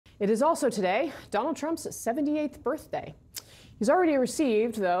It is also today Donald Trump's 78th birthday. He's already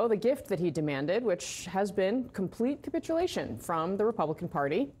received, though, the gift that he demanded, which has been complete capitulation from the Republican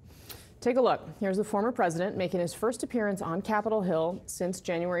Party. Take a look. Here's the former president making his first appearance on Capitol Hill since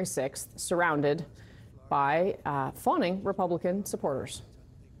January 6th, surrounded by fawning Republican supporters.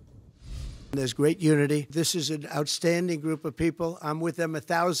 There's great unity. This is an outstanding group of people. I'm with them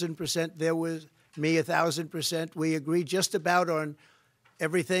 1,000%. They're with me 1,000%. We agree just about on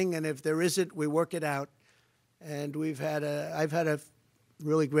everything, and if there isn't, we work it out. And I've had a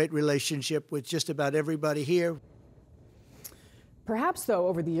really great relationship with just about everybody here. Perhaps, though,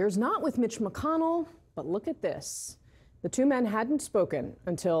 over the years, not with Mitch McConnell, but look at this. The two men hadn't spoken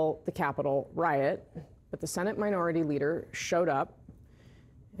until the Capitol riot, but the Senate Minority Leader showed up,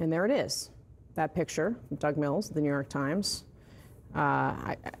 and there it is. That picture from Doug Mills, the New York Times.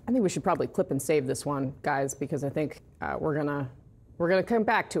 I think we should probably clip and save this one, guys, because I think we're gonna come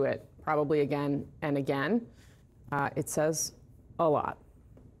back to it probably again and again. It says a lot.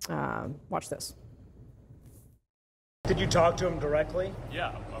 Watch this. Did you talk to him directly?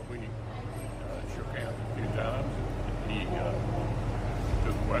 Yeah, we shook hands a few times. He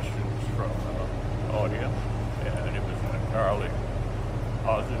took questions from the audience, and it was an entirely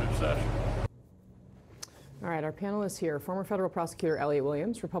positive session. All right, our panelists here, former federal prosecutor Elliot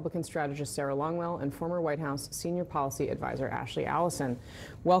Williams, Republican strategist Sarah Longwell, and former White House senior policy advisor Ashley Allison.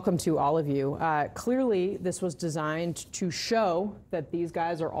 Welcome to all of you. Clearly, this was designed to show that these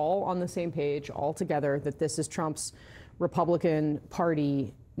guys are all on the same page, all together, that this is Trump's Republican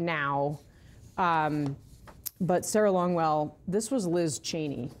Party now. But Sarah Longwell, this was Liz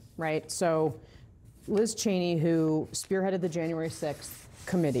Cheney, right? So Liz Cheney, who spearheaded the January 6th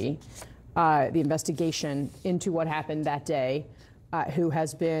committee, the investigation into what happened that day, who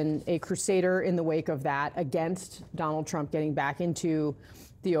has been a crusader in the wake of that against Donald Trump getting back into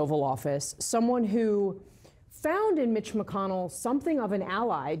the Oval Office, someone who found in Mitch McConnell something of an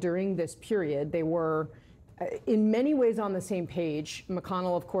ally during this period. They were in many ways on the same page.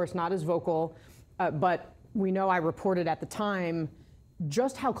 McConnell, of course, not as vocal, but we know I reported at the time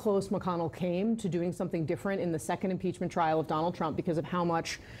just how close McConnell came to doing something different in the second impeachment trial of Donald Trump because of how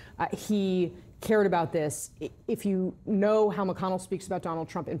much he cared about this. If you know how McConnell speaks about Donald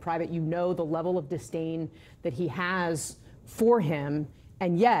Trump in private, you know the level of disdain that he has for him.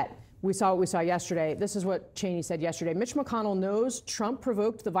 And yet, we saw what we saw yesterday. This is what Cheney said yesterday. Mitch McConnell knows Trump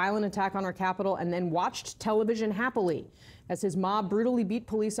provoked the violent attack on our Capitol and then watched television happily as his mob brutally beat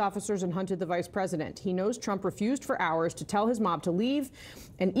police officers and hunted the vice president. He knows Trump refused for hours to tell his mob to leave.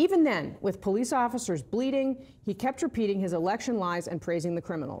 And even then, with police officers bleeding, he kept repeating his election lies and praising the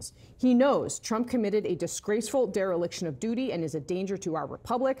criminals. He knows Trump committed a disgraceful dereliction of duty and is a danger to our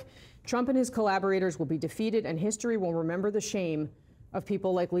republic. Trump and his collaborators will be defeated, and history will remember the shame of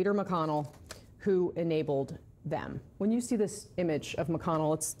people like Leader McConnell who enabled them. When you see this image of McConnell,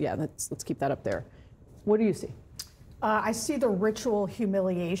 let's keep that up there. What do you see? I see the ritual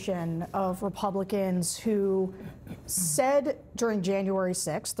humiliation of Republicans who said during January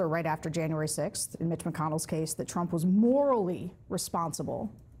 6th, or right after January 6th, in Mitch McConnell's case, that Trump was morally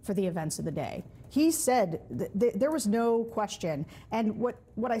responsible for the events of the day. He said there was no question. And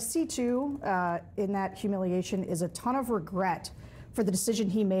what I see, too, in that humiliation is a ton of regret for the decision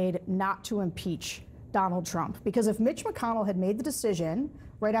he made not to impeach Donald Trump. Because if Mitch McConnell had made the decision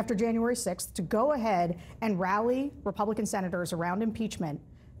right after January 6th to go ahead and rally Republican senators around impeachment,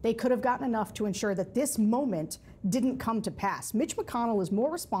 they could have gotten enough to ensure that this moment didn't come to pass. Mitch McConnell is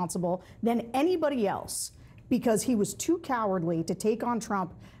more responsible than anybody else because he was too cowardly to take on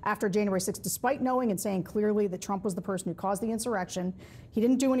Trump after January 6th, despite knowing and saying clearly that Trump was the person who caused the insurrection. He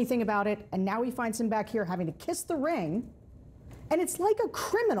didn't do anything about it, and now he finds him back here having to kiss the ring. And it's like a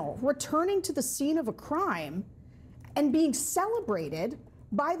criminal returning to the scene of a crime and being celebrated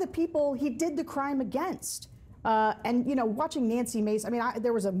by the people he did the crime against. And, you know, watching Nancy Mace, I mean,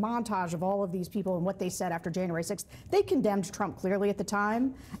 there was a montage of all of these people and what they said after January 6th. They condemned Trump clearly at the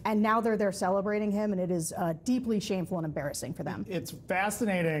time, and now they're there celebrating him, and it is deeply shameful and embarrassing for them. It's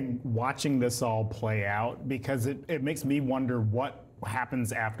fascinating watching this all play out because it makes me wonder what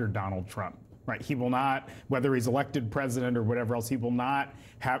happens after Donald Trump. Right, he will not, whether he's elected president or whatever else,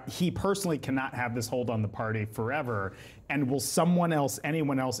 he personally cannot have this hold on the party forever. And will someone else,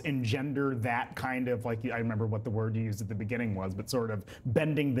 anyone else, engender that kind of, like, I remember what the word you used at the beginning was, but sort of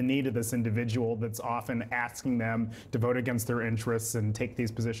bending the knee to this individual that's often asking them to vote against their interests and take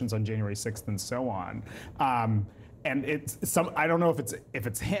these positions on January 6th and so on. And I don't know if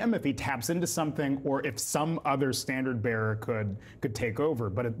it's him, if he taps into something, or if some other standard bearer could take over.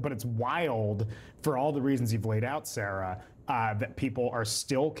 But it's wild for all the reasons you've laid out, Sarah. that people are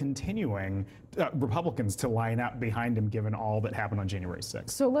still continuing, Republicans, to line up behind him given all that happened on January 6th.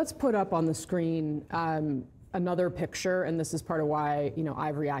 So let's put up on the screen another picture, and this is part of why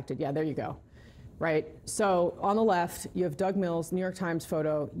I've reacted. Yeah, there you go. Right. So on the left, you have Doug Mills, New York Times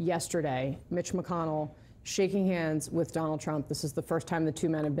photo yesterday, Mitch McConnell shaking hands with Donald Trump. This is the first time the two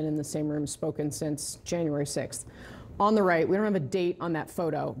men have been in the same room spoken since January 6th. On the right, we don't have a date on that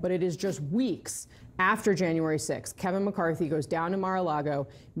photo, but it is just weeks after January 6th. Kevin McCarthy goes down to Mar-a-Lago,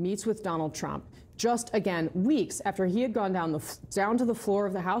 meets with Donald Trump. Just, again, weeks after he had gone down to the floor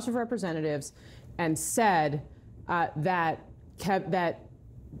of the House of Representatives and said that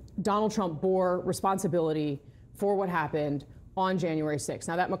Donald Trump bore responsibility for what happened on January 6th.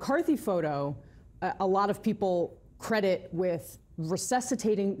 Now, that McCarthy photo, a lot of people credit with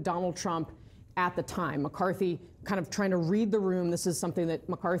resuscitating Donald Trump at the time. McCarthy kind of trying to read the room. This is something that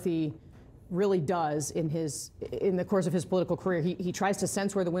McCarthy really does in the course of his political career. He tries to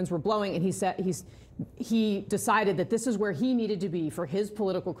sense where the winds were blowing, and he decided that this is where he needed to be for his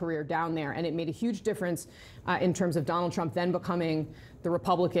political career down there, and it made a huge difference in terms of Donald Trump then becoming the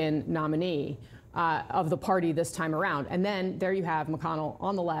Republican nominee of the party this time around. And then there you have McConnell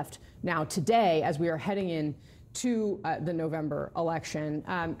on the left now today as we are heading in to the November election.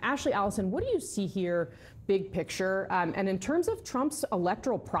 Ashley, Allison, what do you see here, big picture? And in terms of Trump's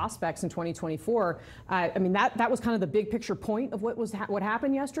electoral prospects in 2024, I mean, that was kind of the big picture point of what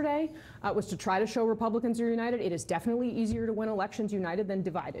happened yesterday, was to try to show Republicans are united. It is definitely easier to win elections united than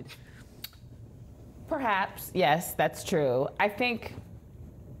divided. Perhaps, yes, that's true. I think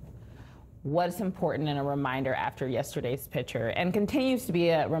what's important and a reminder after yesterday's picture, and continues to be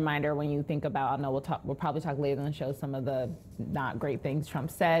a reminder when you think about, I know we'll probably talk later in the show, some of the not great things Trump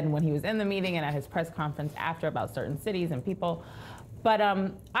said when he was in the meeting and at his press conference after about certain cities and people. But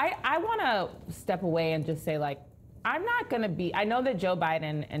I want to step away and just say, like, I'm not going to be, I know that Joe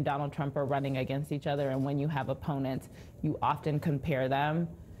Biden and Donald Trump are running against each other, and when you have opponents, you often compare them.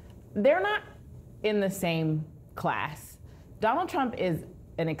 They're not in the same class. Donald Trump is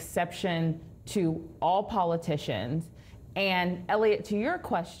an exception to all politicians. And Elliot, to your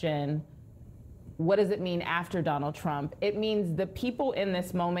question, what does it mean after Donald Trump? It means the people in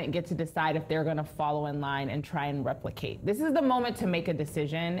this moment get to decide if they're going to follow in line and try and replicate. This is the moment to make a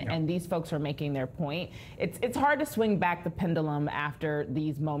decision, and these folks are making their point. It's hard to swing back the pendulum after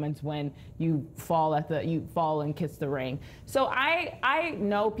these moments when you fall and kiss the ring. So I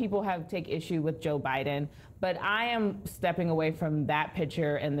know people take issue with Joe Biden, but I am stepping away from that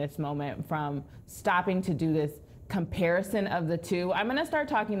picture in this moment, from stopping to do this comparison of the two. I'm going to start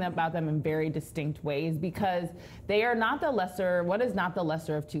talking about them in very distinct ways, because they are not the lesser, what is not the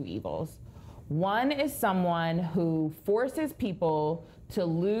lesser of two evils? One is someone who forces people to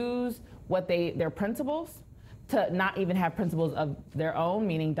lose their principles, to not even have principles of their own,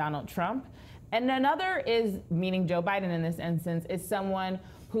 meaning Donald Trump. And another is, meaning Joe Biden in this instance, is someone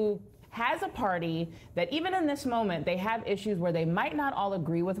who has a party that even in this moment, they have issues where they might not all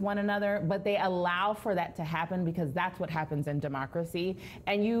agree with one another, but they allow for that to happen because that's what happens in democracy.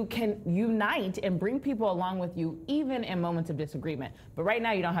 And you can unite and bring people along with you even in moments of disagreement. But right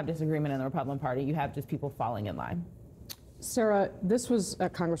now you don't have disagreement in the Republican Party. You have just people falling in line. Sarah, this was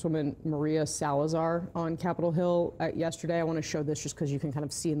Congresswoman Maria Salazar on Capitol Hill yesterday. I want to show this just because you can kind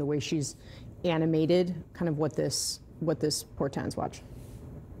of see in the way she's animated kind of what this portends. Watch.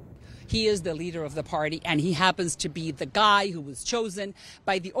 He is the leader of the party, and he happens to be the guy who was chosen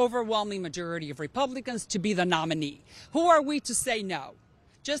by the overwhelming majority of Republicans to be the nominee. Who are we to say no?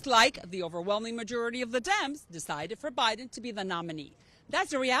 Just like the overwhelming majority of the Dems decided for Biden to be the nominee.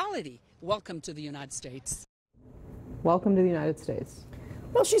 That's the reality. Welcome to the United States. Welcome to the United States.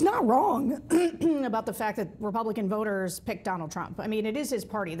 Well, she's not wrong about the fact that Republican voters picked Donald Trump. I mean, it is his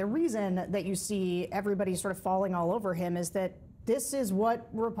party. The reason that you see everybody sort of falling all over him is that this is what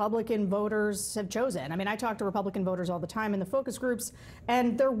Republican voters have chosen. I mean, I talk to Republican voters all the time in the focus groups,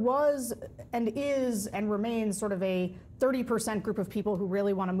 and there was and is and remains sort of a 30% group of people who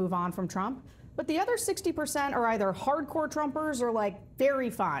really want to move on from Trump. But the other 60% are either hardcore Trumpers or like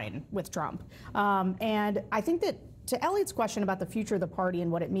very fine with Trump. And I think that to Elliot's question about the future of the party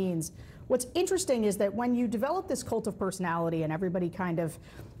and what it means, what's interesting is that when you develop this cult of personality and everybody kind of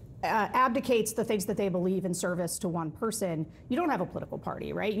abdicates the things that they believe in service to one person, you don't have a political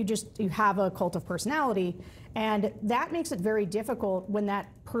party, right? You have a cult of personality. And that makes it very difficult when that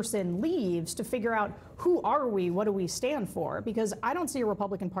person leaves to figure out, who are we? What do we stand for? Because I don't see a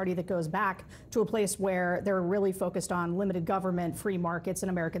Republican Party that goes back to a place where they're really focused on limited government, free markets, and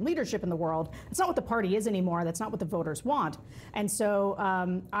American leadership in the world. That's not what the party is anymore. That's not what the voters want. And so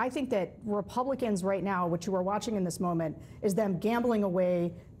I think that Republicans right now, what you are watching in this moment, is them gambling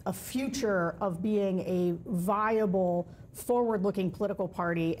away a future of being a viable, forward-looking political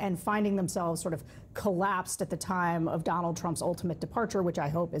party and finding themselves sort of collapsed at the time of Donald Trump's ultimate departure, which I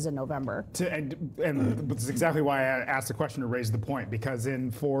hope is in November. And that's exactly why I asked the question to raise the point, because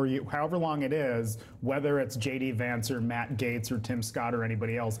for however long it is, whether it's J.D. Vance or Matt Gaetz or Tim Scott or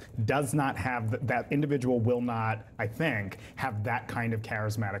anybody else, does not have that individual will not, I think, have that kind of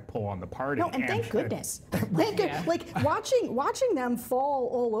charismatic pull on the party. No, and thank goodness. Thank goodness. Like watching them fall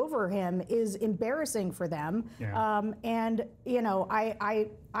all over him is embarrassing for them. Yeah. And you know,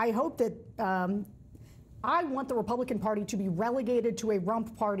 I hope that I want the Republican Party to be relegated to a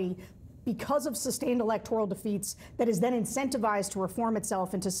rump party because of sustained electoral defeats that is then incentivized to reform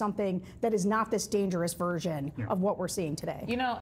itself into something that is not this dangerous version of what we're seeing today. You know,